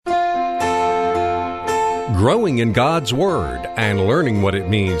growing in God's Word and learning what it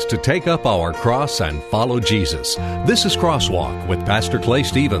means to take up our cross and follow Jesus. This is Crosswalk with Pastor Clay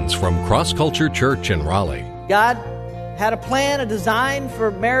Stevens from Cross Culture Church in Raleigh. God had a plan, a design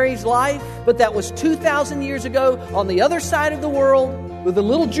for Mary's life, but that was 2,000 years ago on the other side of the world with a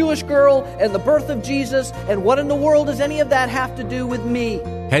little Jewish girl and the birth of Jesus. And what in the world does any of that have to do with me?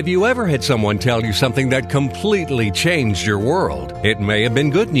 Have you ever had someone tell you something that completely changed your world? It may have been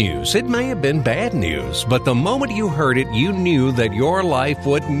good news, it may have been bad news, but the moment you heard it, you knew that your life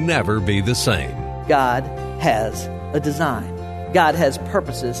would never be the same. God has a design. God has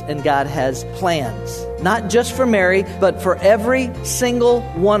purposes and God has plans, not just for Mary, but for every single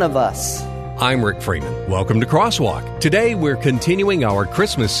one of us. I'm Rick Freeman. Welcome to Crosswalk. Today we're continuing our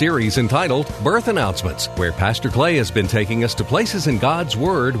Christmas series entitled Birth Announcements, where Pastor Clay has been taking us to places in God's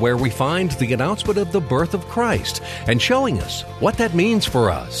Word where we find the announcement of the birth of Christ and showing us what that means for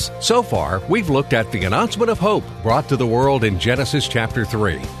us. So far, we've looked at the announcement of hope brought to the world in Genesis chapter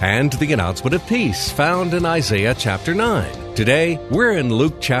 3 and the announcement of peace found in Isaiah chapter 9. Today, we're in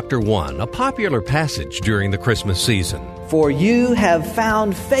Luke chapter 1, a popular passage during the Christmas season. For you have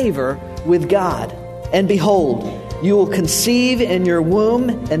found favor with God, and behold, you will conceive in your womb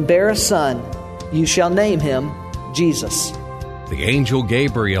and bear a son. You shall name him Jesus. The angel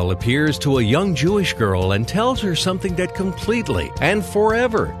Gabriel appears to a young Jewish girl and tells her something that completely and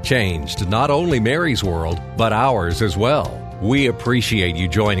forever changed not only Mary's world, but ours as well. We appreciate you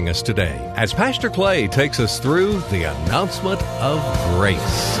joining us today as Pastor Clay takes us through the announcement of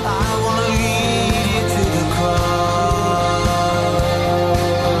grace. I want to lead you to the cross.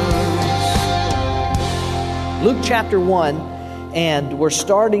 Luke chapter 1, and we're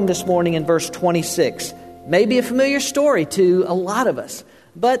starting this morning in verse 26. Maybe a familiar story to a lot of us,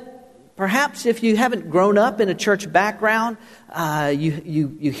 but perhaps if you haven't grown up in a church background,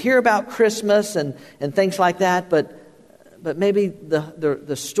 you hear about Christmas and things like that, but maybe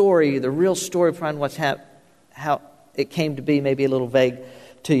the story, the real story behind how it came to be, may be a little vague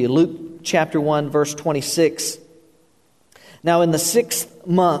to you. Luke chapter 1, verse 26. Now in the sixth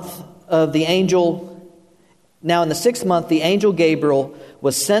month, the angel Gabriel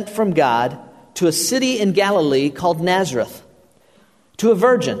was sent from God to a city in Galilee called Nazareth, to a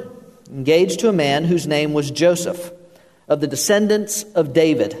virgin engaged to a man whose name was Joseph, of the descendants of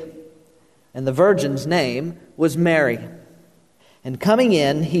David. And the virgin's name was Mary. And coming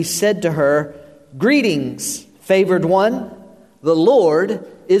in, he said to her, "Greetings, favored one, the Lord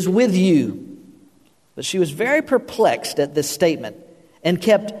is with you." But she was very perplexed at this statement and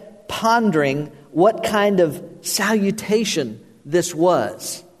kept pondering what kind of salutation this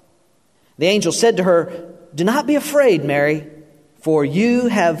was. The angel said to her, "Do not be afraid, Mary, for you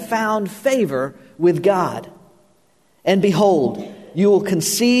have found favor with God. And behold, you will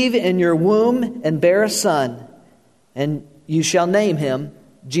conceive in your womb and bear a son, and you shall name him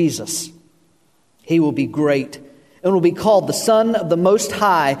Jesus. He will be great and will be called the Son of the Most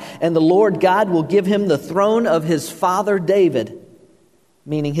High, and the Lord God will give him the throne of his father David,"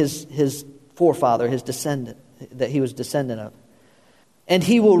 meaning his forefather, his descendant, that he was descendant of. "And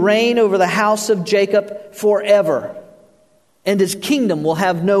he will reign over the house of Jacob forever, and his kingdom will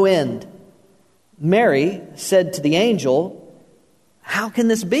have no end." Mary said to the angel, "How can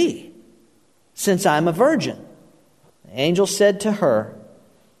this be, since I'm a virgin?" The angel said to her,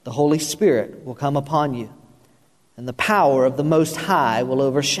 "The Holy Spirit will come upon you, and the power of the Most High will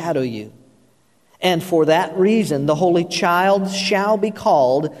overshadow you. And for that reason, the Holy Child shall be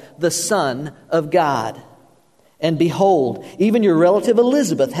called the Son of God. And behold, even your relative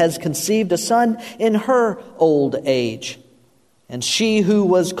Elizabeth has conceived a son in her old age. And she who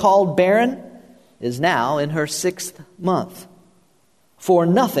was called barren is now in her 6th month. For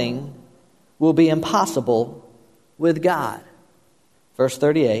nothing will be impossible with God." Verse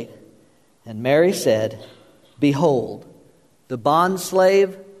 38, "And Mary said, Behold, the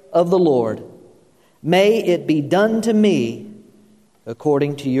bondslave of the Lord, may it be done to me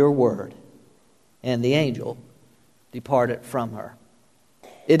according to your word. And the angel departed from her."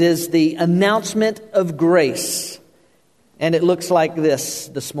 It is the announcement of grace, and it looks like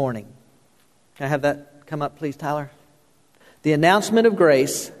this morning. Can I have that come up, please, Tyler? The announcement of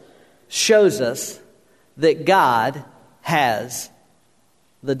grace shows us that God has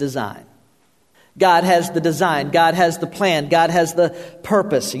the design. God has the design. God has the plan. God has the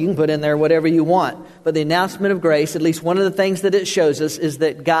purpose. You can put in there whatever you want. But the announcement of grace, at least one of the things that it shows us, is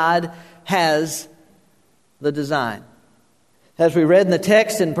that God has the design. As we read in the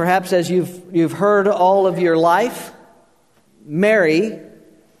text, and perhaps as you've heard all of your life, Mary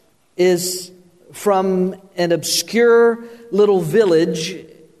is from an obscure little village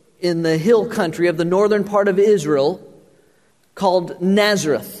in the hill country of the northern part of Israel called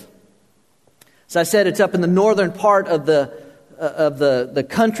Nazareth. As I said, it's up in the northern part of the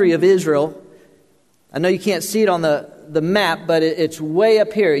country of Israel. I know you can't see it on the map, but it's way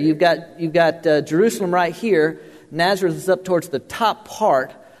up here. You've got Jerusalem right here. Nazareth is up towards the top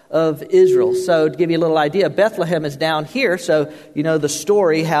part of Israel. So to give you a little idea, Bethlehem is down here. So you know the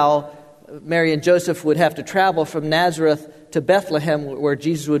story how Mary and Joseph would have to travel from Nazareth to Bethlehem where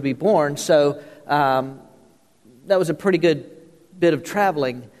Jesus would be born. So that was a pretty good bit of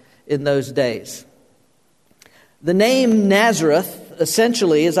traveling in those days. The name Nazareth,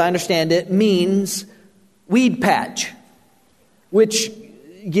 essentially, as I understand it, means weed patch, which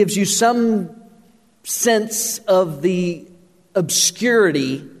gives you some sense of the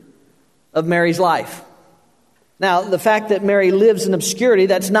obscurity of Mary's life. Now, the fact that Mary lives in obscurity,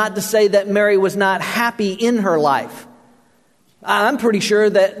 that's not to say that Mary was not happy in her life. I'm pretty sure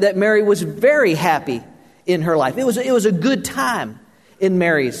that Mary was very happy in her life. It was a good time in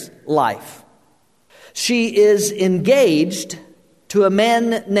Mary's life. She is engaged to a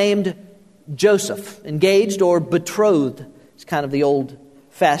man named Joseph. Engaged or betrothed is kind of the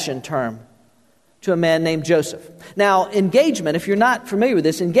old-fashioned term. To a man named Joseph. Now, engagement, if you're not familiar with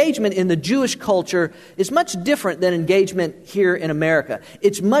this, engagement in the Jewish culture is much different than engagement here in America.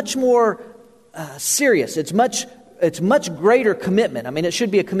 It's much more serious. It's much greater commitment. I mean, it should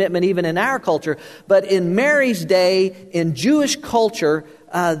be a commitment even in our culture. But in Mary's day, in Jewish culture,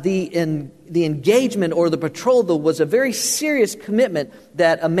 the engagement or the betrothal was a very serious commitment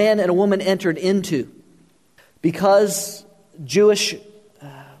that a man and a woman entered into. Because Jewish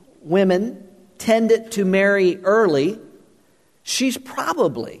women tended to marry early, she's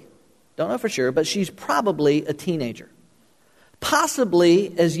probably, don't know for sure, but she's probably a teenager.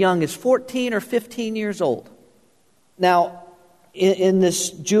 Possibly as young as 14 or 15 years old. Now, in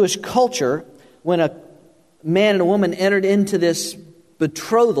this Jewish culture, when a man and a woman entered into this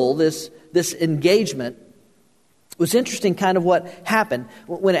betrothal, this engagement, it was interesting kind of what happened.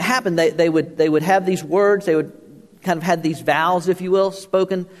 When it happened, they would have these words, they would kind of had these vows, if you will,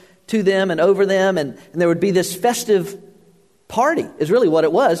 spoken to them and over them, and there would be this festive party, is really what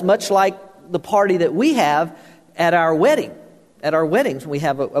it was, much like the party that we have at our wedding. At our weddings, when we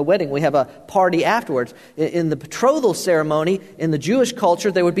have a wedding, we have a party afterwards. In the betrothal ceremony, in the Jewish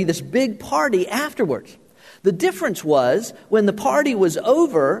culture, there would be this big party afterwards. The difference was, when the party was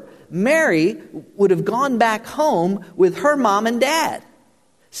over, Mary would have gone back home with her mom and dad,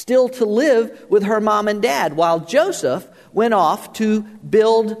 still to live with her mom and dad, while Joseph went off to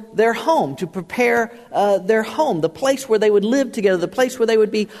build their home, to prepare their home, the place where they would live together, the place where they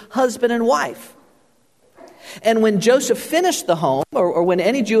would be husband and wife. And when Joseph finished the home, or when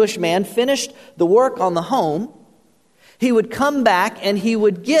any Jewish man finished the work on the home, he would come back and he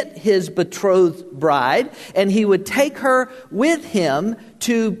would get his betrothed bride and he would take her with him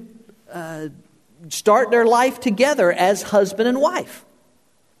to start their life together as husband and wife.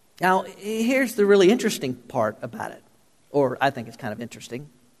 Now, here's the really interesting part about it, or I think it's kind of interesting.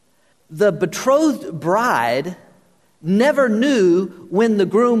 The betrothed bride never knew when the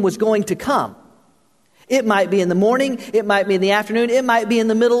groom was going to come. It might be in the morning, it might be in the afternoon, it might be in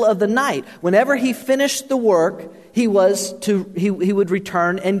the middle of the night. Whenever he finished the work, he would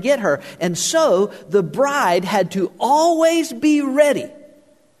return and get her. And so the bride had to always be ready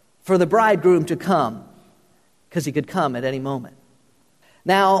for the bridegroom to come, because he could come at any moment.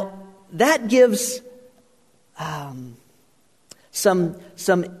 Now, that gives some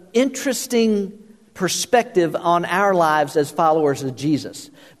interesting perspective on our lives as followers of Jesus.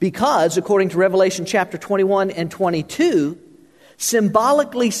 Because, according to Revelation chapter 21 and 22,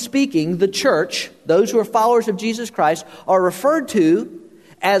 symbolically speaking, the church, those who are followers of Jesus Christ, are referred to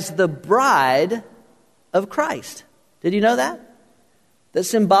as the bride of Christ. Did you know that? That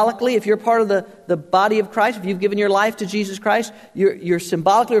symbolically, if you're part of the body of Christ, if you've given your life to Jesus Christ, you're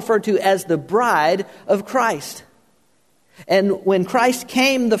symbolically referred to as the bride of Christ. And when Christ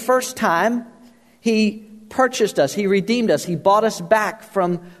came the first time, He purchased us, He redeemed us, He bought us back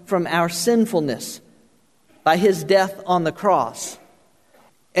from our sinfulness by His death on the cross.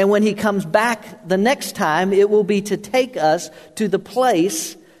 And when He comes back the next time, it will be to take us to the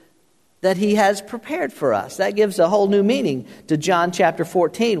place that He has prepared for us. That gives a whole new meaning to John chapter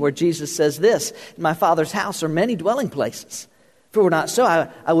 14, where Jesus says this, "In my Father's house are many dwelling places. If it were not so,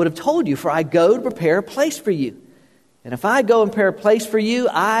 I would have told you, for I go to prepare a place for you. And if I go and prepare a place for you,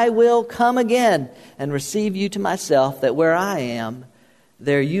 I will come again and receive you to myself, that where I am,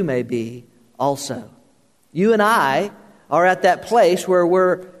 there you may be also." You and I are at that place where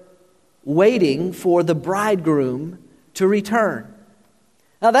we're waiting for the bridegroom to return.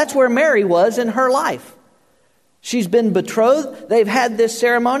 Now that's where Mary was in her life. She's been betrothed. They've had this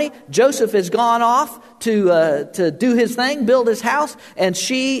ceremony. Joseph has gone off to do his thing, build his house, and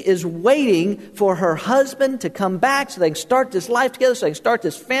she is waiting for her husband to come back so they can start this life together, so they can start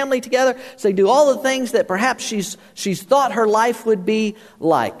this family together, so they can do all the things that perhaps she's thought her life would be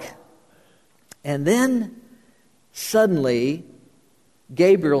like. And then suddenly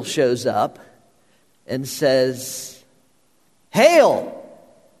Gabriel shows up and says, "Hail,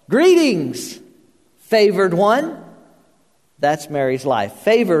 greetings, favored one." That's Mary's life.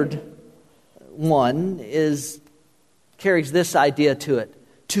 Favored one carries this idea to it: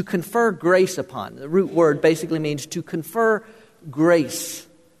 to confer grace upon. The root word basically means to confer grace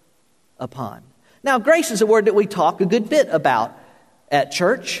upon. Now, grace is a word that we talk a good bit about at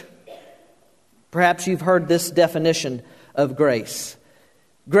church. Perhaps you've heard this definition of grace.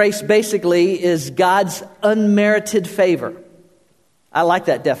 Grace basically is God's unmerited favor. I like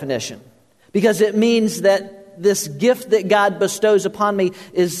that definition because it means that this gift that God bestows upon me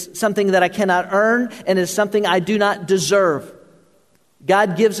is something that I cannot earn and is something I do not deserve.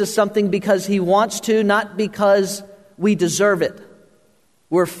 God gives us something because He wants to, not because we deserve it.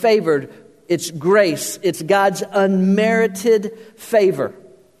 We're favored. It's grace. It's God's unmerited favor.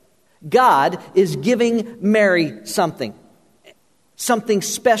 God is giving Mary something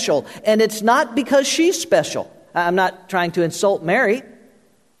special. And it's not because she's special. I'm not trying to insult Mary. In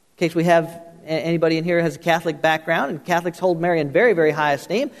case we have anybody in here who has a Catholic background, and Catholics hold Mary in very, very high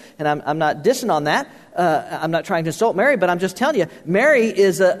esteem, and I'm not dissing on that. I'm not trying to insult Mary, but I'm just telling you, Mary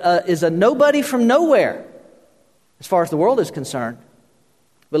is a nobody from nowhere as far as the world is concerned.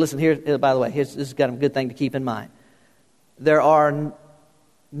 But listen, here, by the way, this has got a good thing to keep in mind. There are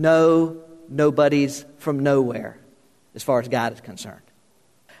no nobodies from nowhere as far as God is concerned.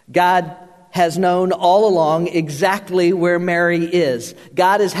 God has known all along exactly where Mary is.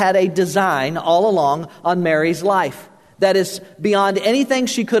 God has had a design all along on Mary's life that is beyond anything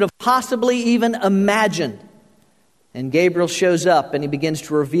she could have possibly even imagined. And Gabriel shows up and he begins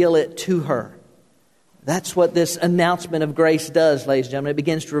to reveal it to her. That's what this announcement of grace does, ladies and gentlemen. It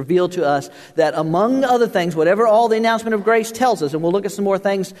begins to reveal to us that among other things, whatever all the announcement of grace tells us, and we'll look at some more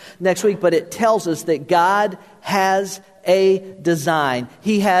things next week, but it tells us that God has a design.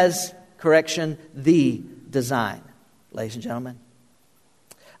 He has, correction, the design, ladies and gentlemen.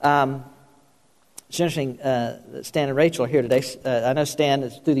 It's interesting, Stan and Rachel are here today. I know Stan,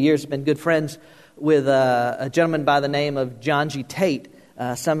 through the years, has been good friends with a gentleman by the name of John G. Tate.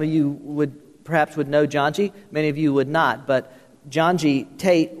 Some of you would know John G. Many of you would not. But John G.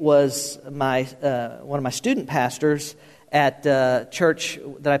 Tate was one of my student pastors at church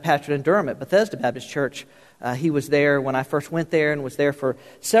that I pastored in Durham at Bethesda Baptist Church. He was there when I first went there and was there for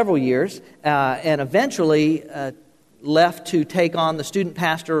several years, and eventually left to take on the student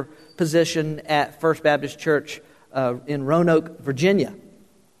pastor position at First Baptist Church in Roanoke, Virginia.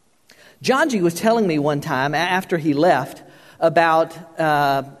 John G. was telling me one time after he left about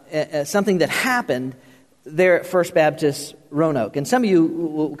something that happened there at First Baptist Roanoke. And some of you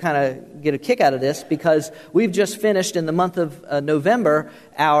will kind of get a kick out of this because we've just finished in the month of November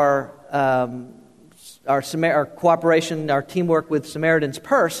our cooperation, our teamwork with Samaritan's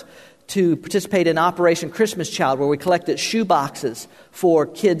Purse to participate in Operation Christmas Child, where we collected shoe boxes for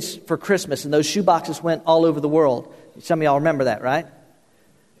kids for Christmas. And those shoe boxes went all over the world. Some of y'all remember that, right?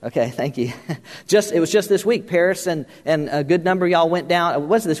 Okay, thank you. It was just this week. Paris and a good number of y'all went down. It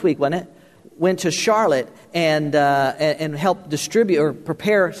was this week, wasn't it? Went to Charlotte and helped distribute or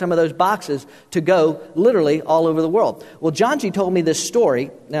prepare some of those boxes to go literally all over the world. Well, John G. told me this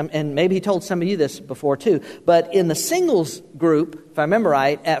story, and maybe he told some of you this before too. But in the singles group, if I remember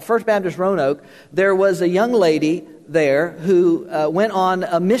right, at First Baptist Roanoke, there was a young lady there who went on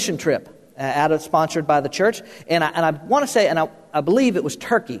a mission trip. Sponsored by the church, and I want to say, and I believe it was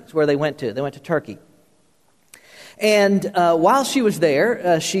Turkey is where they went to. They went to Turkey. And while she was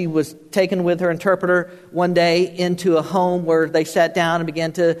there, she was taken with her interpreter one day into a home where they sat down and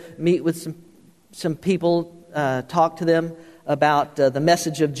began to meet with some people, talk to them about the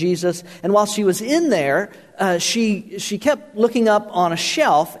message of Jesus. And while she was in there, she kept looking up on a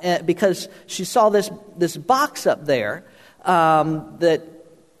shelf because she saw this box up there that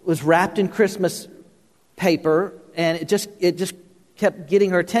was wrapped in Christmas paper, and it just kept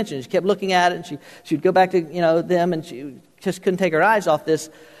getting her attention. She kept looking at it, and she'd go back to them, and she just couldn't take her eyes off this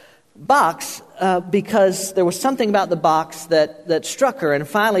box because there was something about the box that struck her. And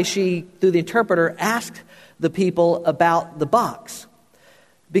finally, she, through the interpreter, asked the people about the box,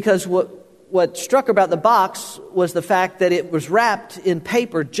 because what struck her about the box was the fact that it was wrapped in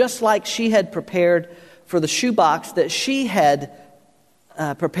paper, just like she had prepared for the shoebox that she had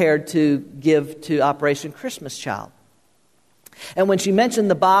prepared to give to Operation Christmas Child. And when she mentioned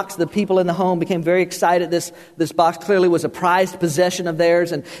the box, the people in the home became very excited. This box clearly was a prized possession of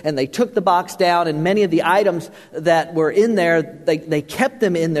theirs, and they took the box down, and many of the items that were in there, they kept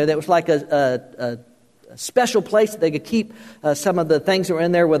them in there. That was like a special place that they could keep some of the things that were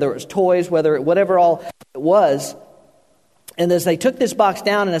in there, whether it was toys, whatever all it was. And as they took this box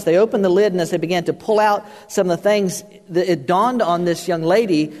down, and as they opened the lid, and as they began to pull out some of the things, it dawned on this young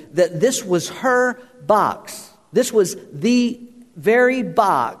lady that this was her box. This was the very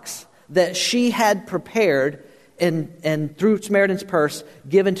box that she had prepared and through Samaritan's Purse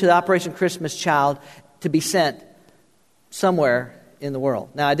given to the Operation Christmas Child to be sent somewhere in the world.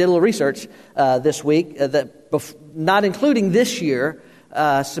 Now, I did a little research this week not including this year,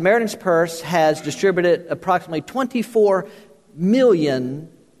 Samaritan's Purse has distributed approximately 24 million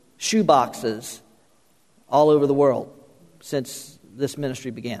shoe boxes all over the world since this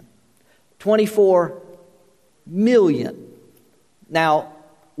ministry began. 24 million. Now,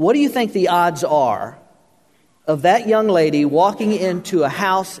 what do you think the odds are of that young lady walking into a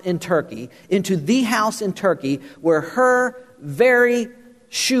house in Turkey, into the house in Turkey where her very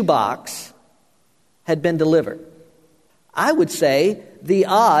shoebox had been delivered? I would say the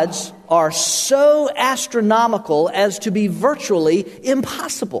odds are so astronomical as to be virtually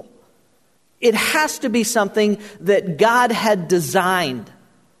impossible. It has to be something that God had designed.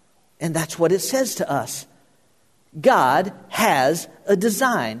 And that's what it says to us. God has a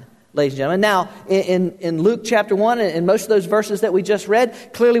design, ladies and gentlemen. Now, in Luke chapter 1, and most of those verses that we just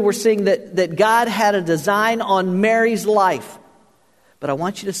read, clearly we're seeing that God had a design on Mary's life. But I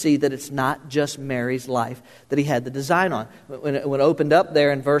want you to see that it's not just Mary's life that he had the design on. When it opened up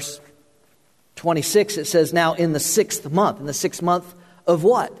there in verse 26, it says, now in the 6th month. In the 6th month of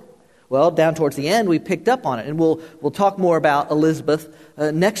what? Well, down towards the end, we picked up on it. And we'll talk more about Elizabeth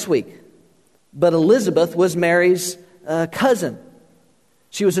next week. But Elizabeth was Mary's cousin.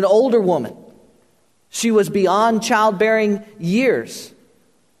 She was an older woman. She was beyond childbearing years.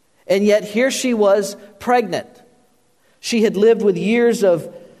 And yet here she was pregnant. She had lived with years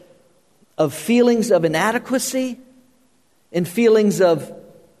of feelings of inadequacy and feelings of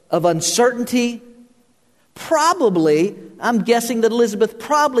uncertainty. Probably, I'm guessing that Elizabeth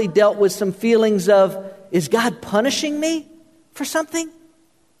probably dealt with some feelings of, is God punishing me for something?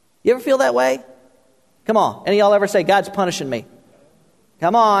 You ever feel that way? Come on. Any of y'all ever say, God's punishing me?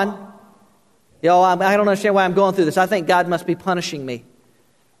 Come on. Yo, I don't understand why I'm going through this. I think God must be punishing me.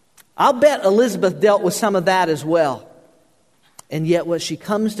 I'll bet Elizabeth dealt with some of that as well. And yet what she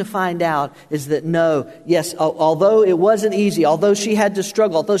comes to find out is that no, yes, although it wasn't easy, although she had to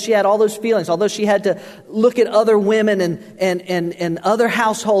struggle, although she had all those feelings, although she had to look at other women and other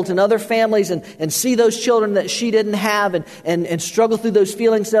households and other families and see those children that she didn't have and struggle through those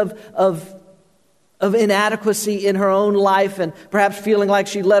feelings of inadequacy in her own life and perhaps feeling like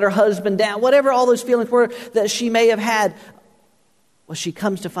she let her husband down, whatever all those feelings were that she may have had. What she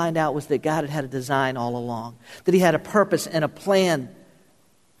comes to find out was that God had a design all along, that he had a purpose and a plan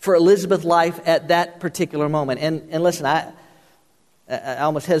for Elizabeth's life at that particular moment. And listen, I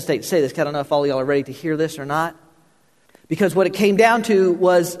almost hesitate to say this because I don't know if all of y'all are ready to hear this or not. Because what it came down to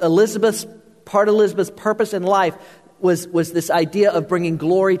was part of Elizabeth's purpose in life was this idea of bringing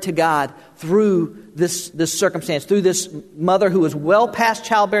glory to God through this circumstance, through this mother who was well past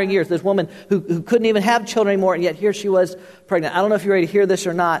childbearing years, this woman who couldn't even have children anymore, and yet here she was pregnant. I don't know if you're ready to hear this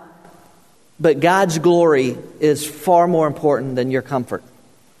or not, but God's glory is far more important than your comfort.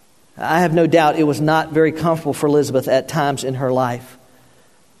 I have no doubt it was not very comfortable for Elizabeth at times in her life.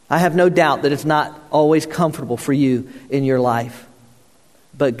 I have no doubt that it's not always comfortable for you in your life.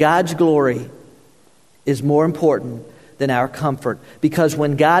 But God's glory is more important than our comfort. Because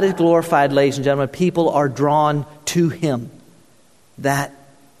when God is glorified, ladies and gentlemen, people are drawn to him. That's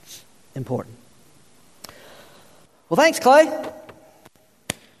important. Well, thanks, Clay.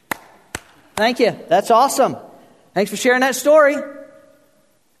 Thank you. That's awesome. Thanks for sharing that story.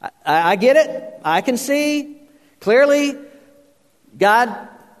 I get it. I can see clearly God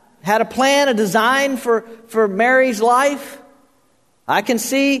had a plan, a design for Mary's life. I can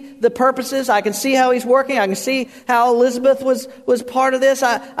see the purposes. I can see how he's working. I can see how Elizabeth was part of this.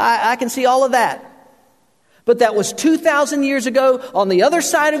 I can see all of that. But that was 2,000 years ago on the other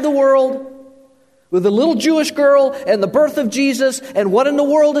side of the world with a little Jewish girl and the birth of Jesus. And what in the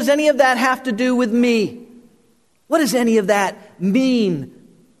world does any of that have to do with me? What does any of that mean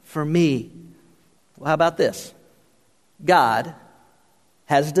for me? Well, how about this? God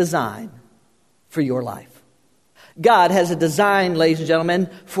has a design for your life. God has a design, ladies and gentlemen,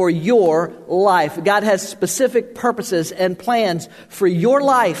 for your life. God has specific purposes and plans for your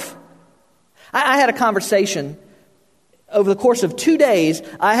life. I had a conversation over the course of 2 days.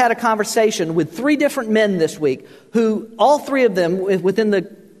 I had a conversation with 3 different men this week who, all 3 of them, within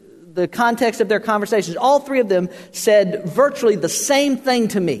the context of their conversations, all 3 of them said virtually the same thing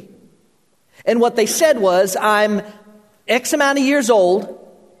to me. And what they said was, I'm X amount of years old,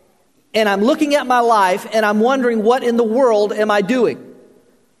 and I'm looking at my life, and I'm wondering, what in the world am I doing?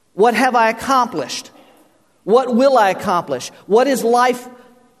 What have I accomplished? What will I accomplish? What is life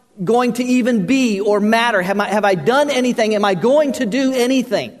going to even be or matter? Have I done anything? Am I going to do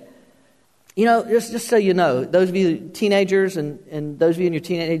anything? You know, just so you know, those of you teenagers and those of you in your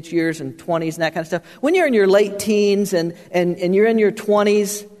teenage years and 20s and that kind of stuff, when you're in your late teens and you're in your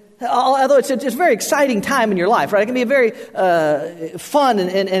 20s, although it's a very exciting time in your life, right? It can be a very fun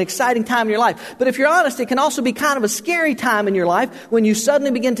and exciting time in your life. But if you're honest, it can also be kind of a scary time in your life when you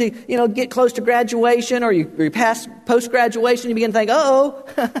suddenly begin to, get close to graduation, or you pass post-graduation, you begin to think,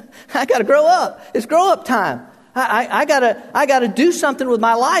 I got to grow up. It's grow-up time. I gotta do something with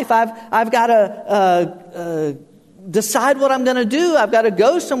my life. I've got to decide what I'm going to do. I've got to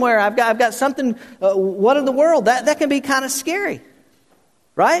go somewhere. I've got something. What in the world? That can be kind of scary.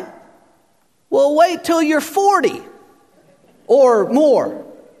 Right? Well, wait till you're 40 or more.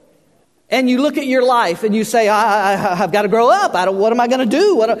 And you look at your life and you say, I've got to grow up. What am I going to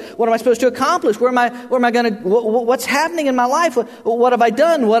do? What am I supposed to accomplish? Where am I going to, what's happening in my life? What have I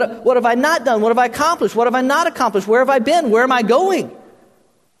done? What have I not done? What have I accomplished? What have I not accomplished? Where have I been? Where am I going?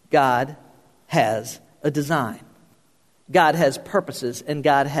 God has a design. God has purposes, and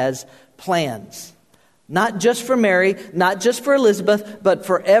God has plans. Not just for Mary, not just for Elizabeth, but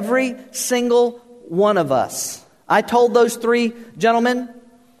for every single one of us. I told those 3 gentlemen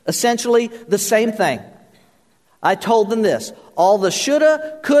essentially the same thing. I told them this: all the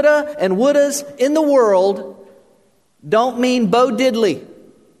shoulda, coulda, and wouldas in the world don't mean Bo Diddley.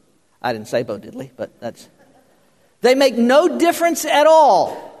 I didn't say Bo Diddley, but they make no difference at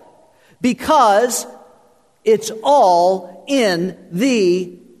all, because it's all in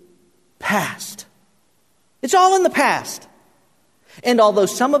the past. It's all in the past. And although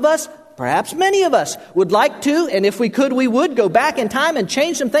some of us, perhaps many of us, would like to, and if we could, we would go back in time and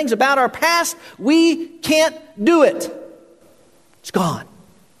change some things about our past, we can't do it. It's gone.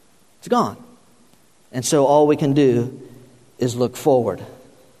 It's gone. And so all we can do is look forward.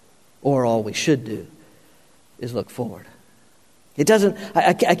 Or all we should do is look forward. It doesn't,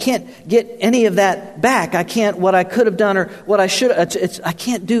 I can't get any of that back. I can't, what I could have done or what I should have, I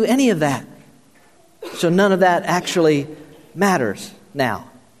can't do any of that. So none of that actually matters now.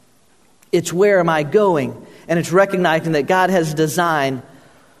 It's where am I going? And it's recognizing that God has design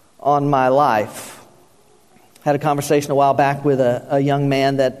on my life. I had a conversation a while back with a young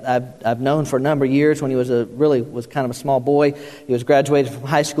man that I've known for a number of years when he was kind of a small boy. He was graduated from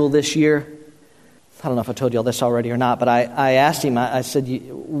high school this year. I don't know if I told you all this already or not, but I asked him, I said,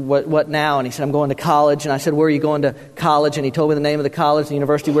 what now? And he said, I'm going to college. And I said, where are you going to college? And he told me the name of the college, the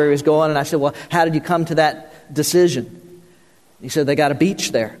university where he was going. And I said, well, how did you come to that decision? He said, they got a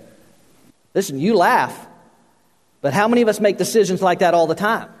beach there. Listen, you laugh, but how many of us make decisions like that all the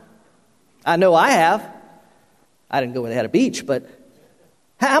time? I know I have. I didn't go where they had a beach, but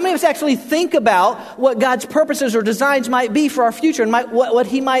how many of us actually think about what God's purposes or designs might be for our future and what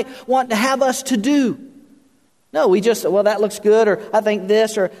He might want to have us to do? No, we just, well, that looks good, or I think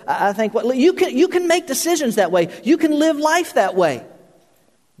this, or I think what. You can make decisions that way. You can live life that way.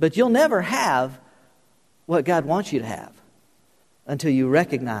 But you'll never have what God wants you to have until you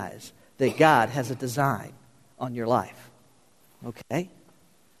recognize that God has a design on your life. Okay?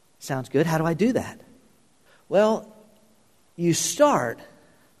 Sounds good. How do I do that? Well, you start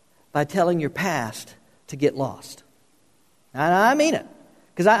by telling your past to get lost. And I mean it.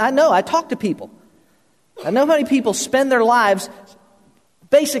 Because I know, I talk to people. I know how many people spend their lives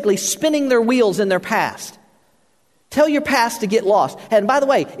basically spinning their wheels in their past. Tell your past to get lost. And by the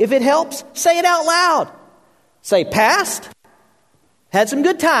way, if it helps, say it out loud. Say, past, had some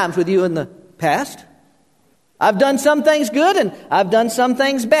good times with you in the past. I've done some things good and I've done some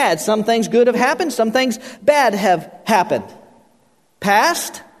things bad. Some things good have happened, some things bad have happened.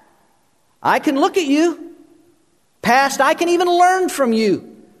 Past, I can look at you. Past, I can even learn from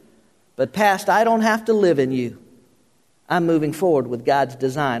you. But past, I don't have to live in you. I'm moving forward with God's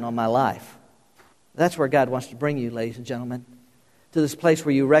design on my life. That's where God wants to bring you, ladies and gentlemen, to this place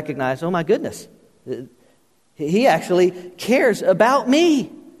where you recognize, oh my goodness, He actually cares about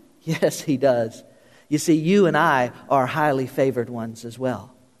me. Yes, He does. You see, you and I are highly favored ones as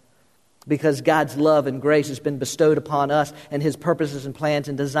well. because God's love and grace has been bestowed upon us, and His purposes and plans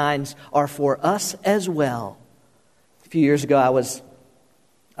and designs are for us as well. A few years ago, I was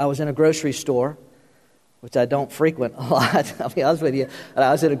in a grocery store, which I don't frequent a lot, I'll be honest with you.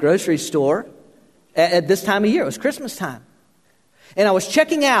 I was at a grocery store at this time of year. It was Christmas time. And I was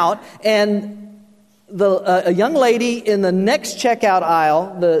checking out, and a young lady in the next checkout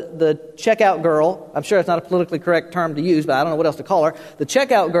aisle, the checkout girl, I'm sure it's not a politically correct term to use, but I don't know what else to call her, the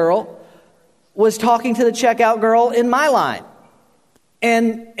checkout girl was talking to the checkout girl in my line.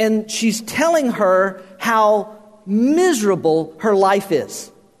 And she's telling her how miserable her life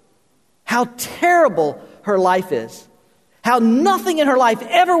is. How terrible her life is. How nothing in her life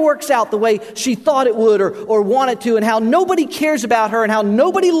ever works out the way she thought it would or wanted to, and how nobody cares about her, and how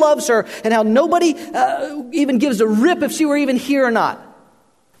nobody loves her, and how nobody even gives a rip if she were even here or not.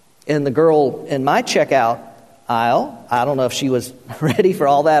 And the girl in my checkout aisle, I don't know if she was ready for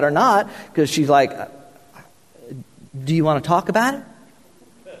all that or not, because she's like, do you want to talk about it?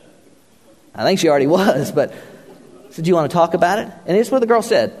 I think she already was, but I said, do you want to talk about it? And here's what the girl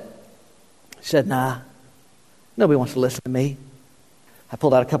said. She said, nah, nobody wants to listen to me. I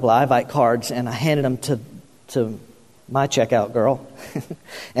pulled out a couple of Ivite cards and I handed them to my checkout girl.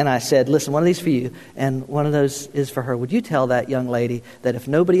 And I said, listen, one of these for you and one of those is for her. Would you tell that young lady that if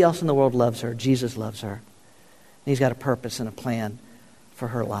nobody else in the world loves her, Jesus loves her? He's got a purpose and a plan for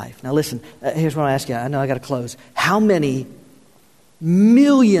her life. Now listen, here's what I ask you. I know I got to close. How many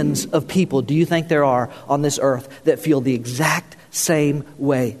millions of people do you think there are on this earth that feel the exact same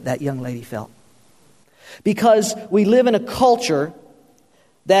way that young lady felt? Because we live in a culture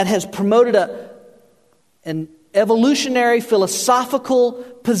that has promoted an evolutionary philosophical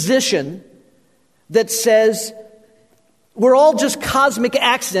position that says we're all just cosmic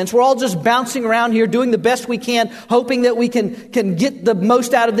accidents. We're all just bouncing around here doing the best we can, hoping that we can get the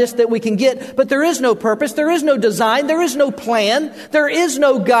most out of this that we can get. But there is no purpose. There is no design. There is no plan. There is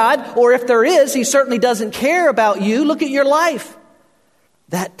no God. Or if there is, He certainly doesn't care about you. Look at your life.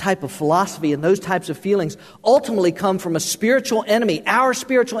 That type of philosophy and those types of feelings ultimately come from a spiritual enemy, our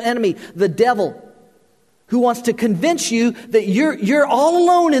spiritual enemy, the devil, who wants to convince you that you're all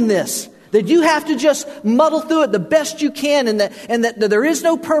alone in this. That you have to just muddle through it the best you can, and that there is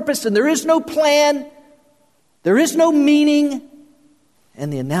no purpose and there is no plan, there is no meaning.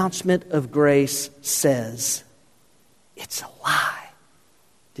 And the announcement of grace says, it's a lie.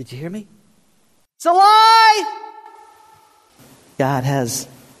 Did you hear me? It's a lie! God has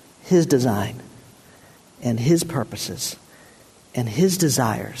His design and His purposes and His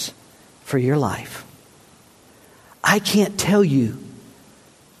desires for your life. I can't tell you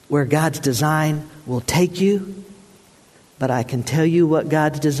where God's design will take you, but I can tell you what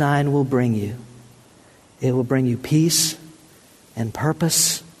God's design will bring you. It will bring you peace and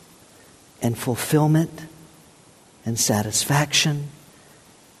purpose and fulfillment and satisfaction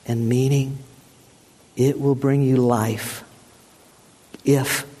and meaning. It will bring you life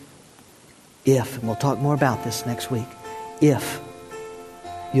if, and we'll talk more about this next week, if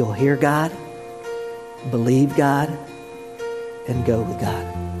you'll hear God, believe God, and go with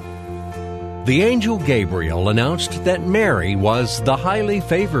God. The angel Gabriel announced that Mary was the highly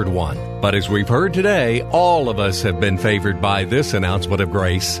favored one. But as we've heard today, all of us have been favored by this announcement of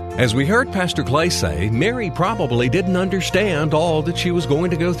grace. As we heard Pastor Clay say, Mary probably didn't understand all that she was going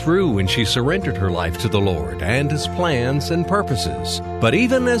to go through when she surrendered her life to the Lord and His plans and purposes. But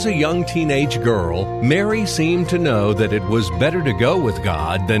even as a young teenage girl, Mary seemed to know that it was better to go with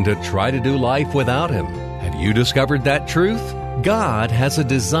God than to try to do life without Him. Have you discovered that truth? God has a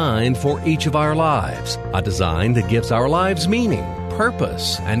design for each of our lives, a design that gives our lives meaning,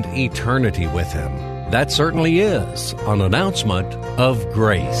 purpose, and eternity with Him. That certainly is an announcement of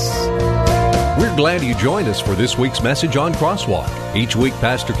grace. We're glad you joined us for this week's message on Crosswalk. Each week,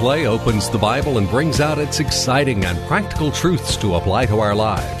 Pastor Clay opens the Bible and brings out its exciting and practical truths to apply to our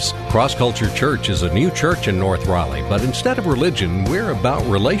lives. Cross Culture Church is a new church in North Raleigh, but instead of religion, we're about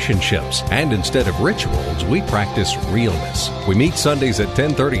relationships. And instead of rituals, we practice realness. We meet Sundays at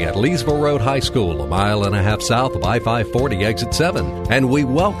 10:30 at Leesville Road High School, a mile and a half south of I-540 Exit 7. And we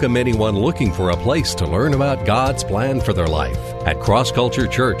welcome anyone looking for a place to learn about God's plan for their life. At Cross Culture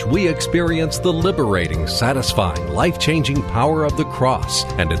Church, we experience the liberating, satisfying, life-changing power of the cross.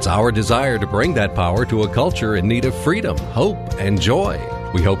 And it's our desire to bring that power to a culture in need of freedom, hope, and joy.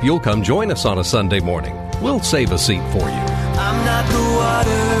 We hope you'll come join us on a Sunday morning. We'll save a seat for you. I'm not the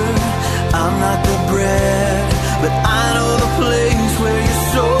water, I'm not the bread, but I know the place where your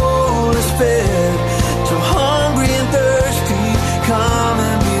soul is fed. So hungry and thirsty, come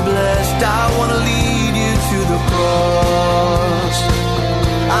and be blessed. I want to lead you to the cross.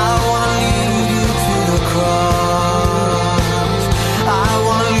 I want to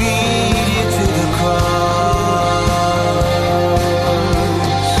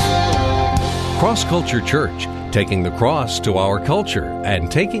Cross Culture Church, taking the cross to our culture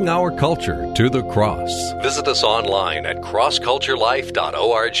and taking our culture to the cross. Visit us online at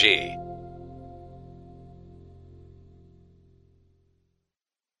crossculturelife.org.